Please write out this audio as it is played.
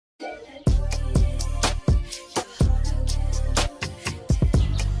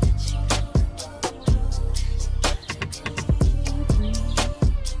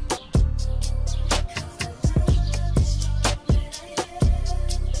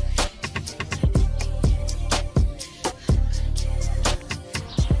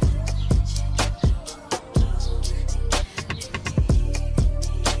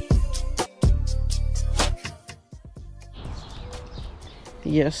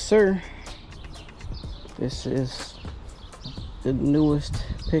Yes, sir. This is the newest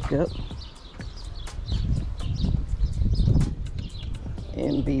pickup.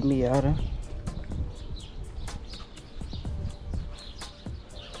 MB Miata.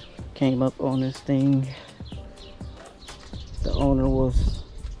 Came up on this thing. The owner was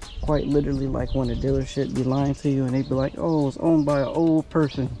quite literally like when a dealership be lying to you and they be like, oh, it's owned by an old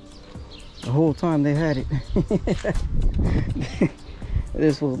person. The whole time they had it.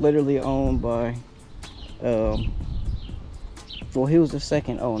 This was literally owned by, well, he was the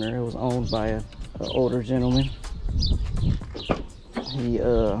second owner. It was owned by an older gentleman. He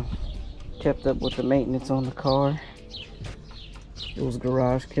kept up with the maintenance on the car. It was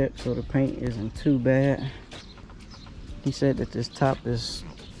garage kept, so the paint isn't too bad. He said that this top is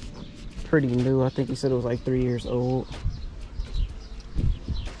pretty new. I think he said it was like 3 years old.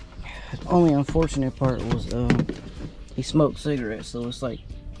 The only unfortunate part was he smoked cigarettes, so it's like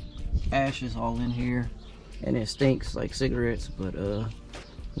ashes all in here and it stinks like cigarettes. But we're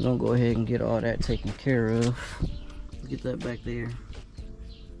gonna go ahead and get all that taken care of. Let's get that back there.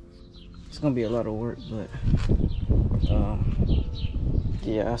 It's gonna be a lot of work, but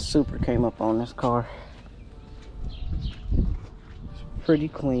yeah, I super came up on this car. It's pretty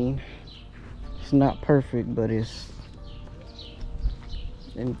clean. It's not perfect, but it's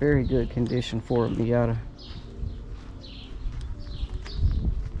in very good condition for a Miata.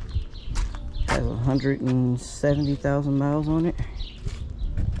 Has 170,000 miles on it.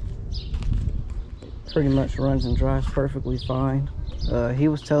 Pretty much runs and drives perfectly fine. He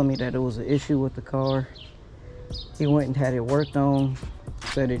was telling me that it was an issue with the car. He went and had it worked on.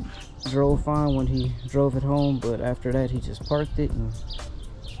 Said it drove fine when he drove it home, but after that he just parked it and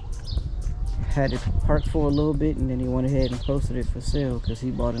had it parked for a little bit, and then he went ahead and posted it for sale because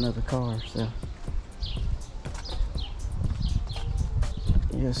he bought another car. So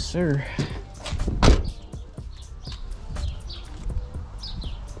yes, sir.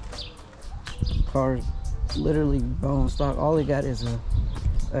 Car's literally bone stock. All he got is a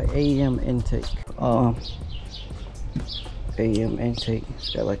AM intake. AM intake. It's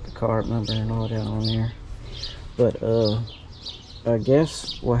got like the card number and all that on there. But I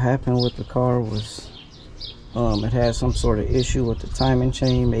guess what happened with the car was it had some sort of issue with the timing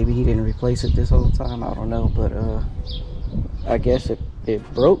chain. Maybe he didn't replace it this whole time, I don't know. But I guess it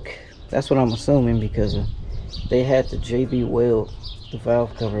broke. That's what I'm assuming, because they had the JB weld the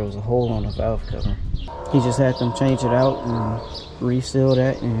valve cover. It was a hole on the valve cover. He just had them change it out and reseal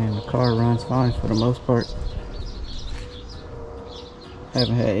that, and the car runs fine for the most part.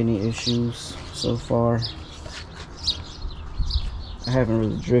 Haven't had any issues so far. I haven't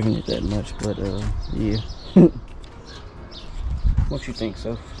really driven it that much, but yeah. What you think,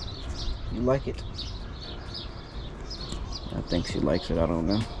 Soph? You like it? I think she likes it, I don't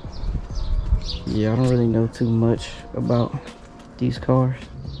know. Yeah, I don't really know too much about these cars.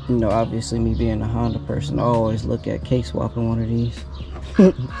 You know, obviously me being a Honda person, I always look at K-swapping one of these.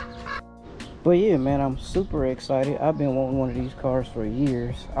 But yeah, man, I'm super excited. I've been wanting one of these cars for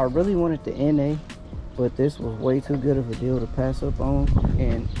years. I really wanted the NA, but this was way too good of a deal to pass up on.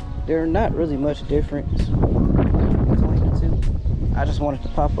 And they're not really much difference between the two. I just wanted the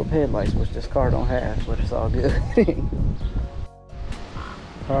pop-up headlights, which this car don't have, but it's all good.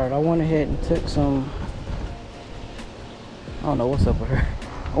 Alright, I went ahead and took some, I don't know what's up with her.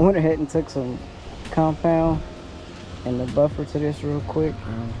 I went ahead and took some compound and the buffer to this real quick.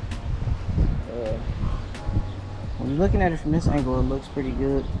 When you're looking at it from this angle, it looks pretty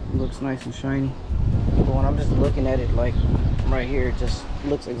good. It looks nice and shiny. But when I'm just looking at it like right here, it just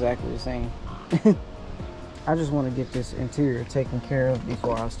looks exactly the same. I just want to get this interior taken care of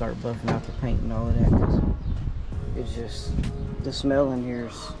before I start buffing out the paint and all of that, because it's just, the smell in here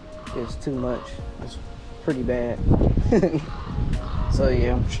is too much. It's pretty bad. So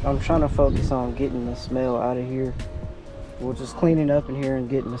yeah, I'm trying to focus on getting the smell out of here. We're just cleaning up in here and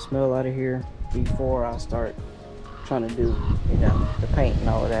getting the smell out of here before I start trying to do, you know, the paint and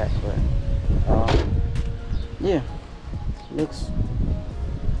all of that. But yeah, looks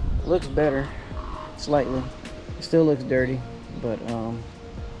better slightly. It still looks dirty, but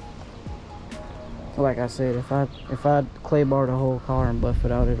like I said, if I clay bar the whole car and buff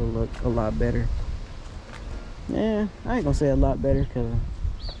it out, it'll look a lot better. Yeah, I ain't gonna say a lot better, because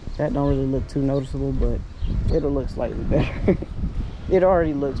that don't really look too noticeable, but it'll look slightly better. It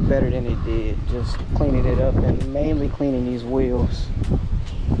already looks better than it did, just cleaning it up, and mainly cleaning these wheels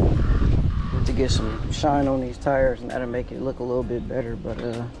to get some shine on these tires, and that'll make it look a little bit better. But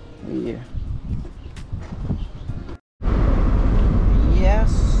yeah. Yes,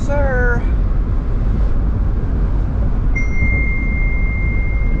 sir.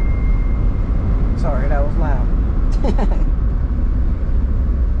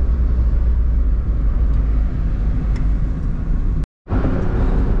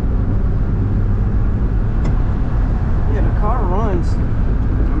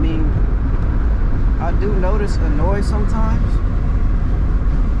 do notice a noise sometimes,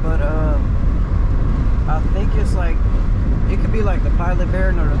 but I think it's like, it could be like the pilot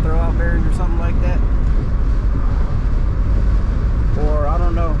bearing or the throwout bearing or something like that. Or I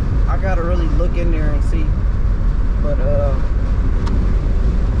don't know. I gotta really look in there and see. But I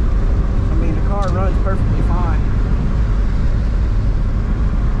mean, the car runs perfectly fine.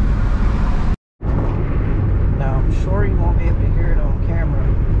 Now I'm sure you won't be able to hear it on camera.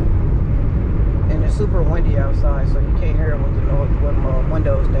 And it's super windy outside, so you can't hear it with the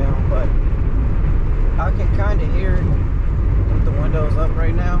windows down. But I can kind of hear it with the windows up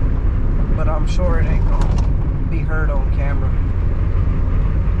right now. But I'm sure it ain't gonna be heard on camera.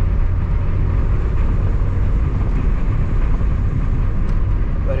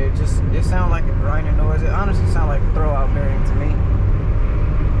 But it sounds like a grinding noise. It honestly sounds like a throwout bearing to me. I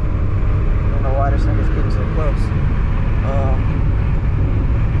don't know why this thing is getting so close.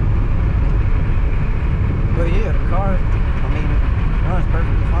 But yeah, the car, I mean, runs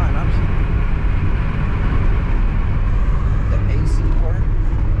perfectly fine, honestly. The AC works.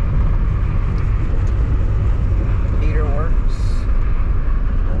 The heater works.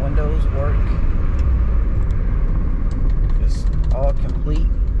 The windows work. It's all complete.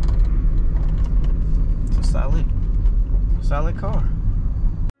 Solid car.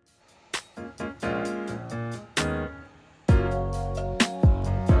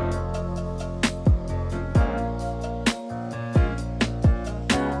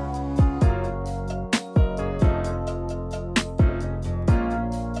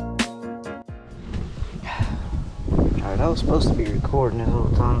 Alright, I was supposed to be recording this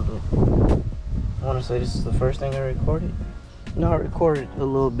whole time, but I want to say this is the first thing I recorded. No, I recorded a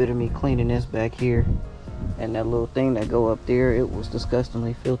little bit of me cleaning this back here. And that little thing that go up there, it was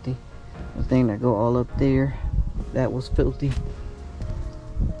disgustingly filthy. The thing that go all up there, that was filthy.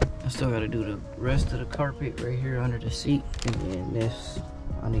 I still gotta do the rest of the carpet right here under the seat. And then this,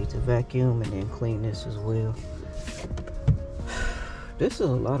 I need to vacuum and then clean this as well. This is a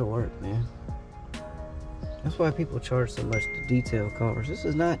lot of work, man. That's why people charge so much to detail cars. This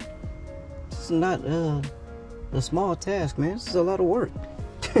is not a small task, man. This is a lot of work.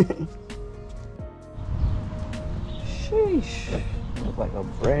 Sheesh. Looks like a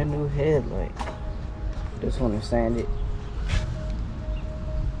brand new headlight. This one is sanded.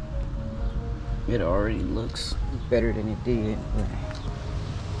 It already looks better than it did, but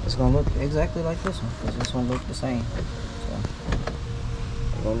it's gonna look exactly like this one, because this one looked the same. So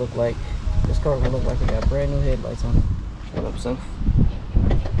it's gonna look like, this car gonna look like it got brand new headlights on it. What up, Soph?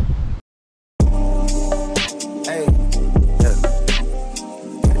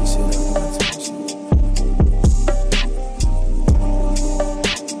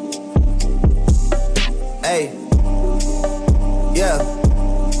 Hey, yeah.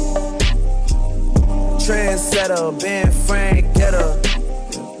 Trendsetter, Ben Frank, get her.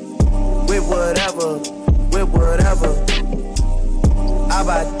 With whatever. I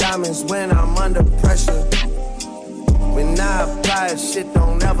buy diamonds when I'm under pressure. When I apply, shit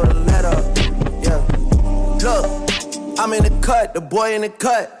don't ever let up. Yeah. Look, I'm in the cut, the boy in the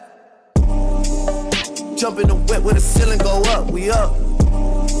cut. Jump in the whip where the ceiling go up, we up.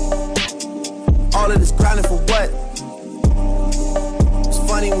 All of this grinding for what? It's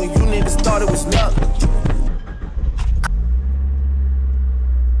funny when you niggas thought it was luck.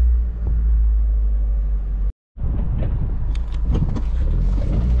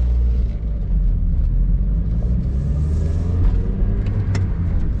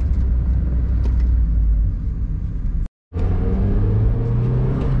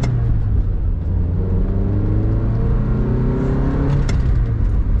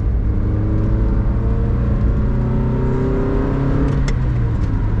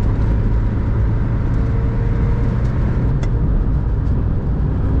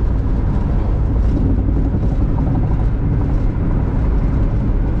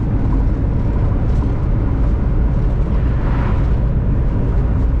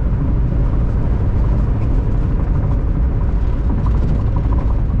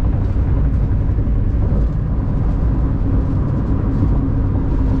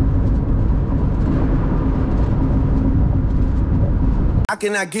 I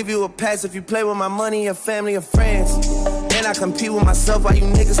cannot give you a pass if you play with my money, your family, or friends. And I compete with myself while you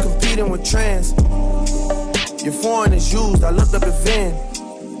niggas competing with trends. Your foreign is used, I looked up the VIN.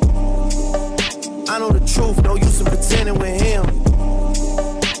 I know the truth, no use in pretending with him.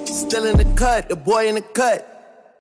 Still in the cut, the boy in the cut.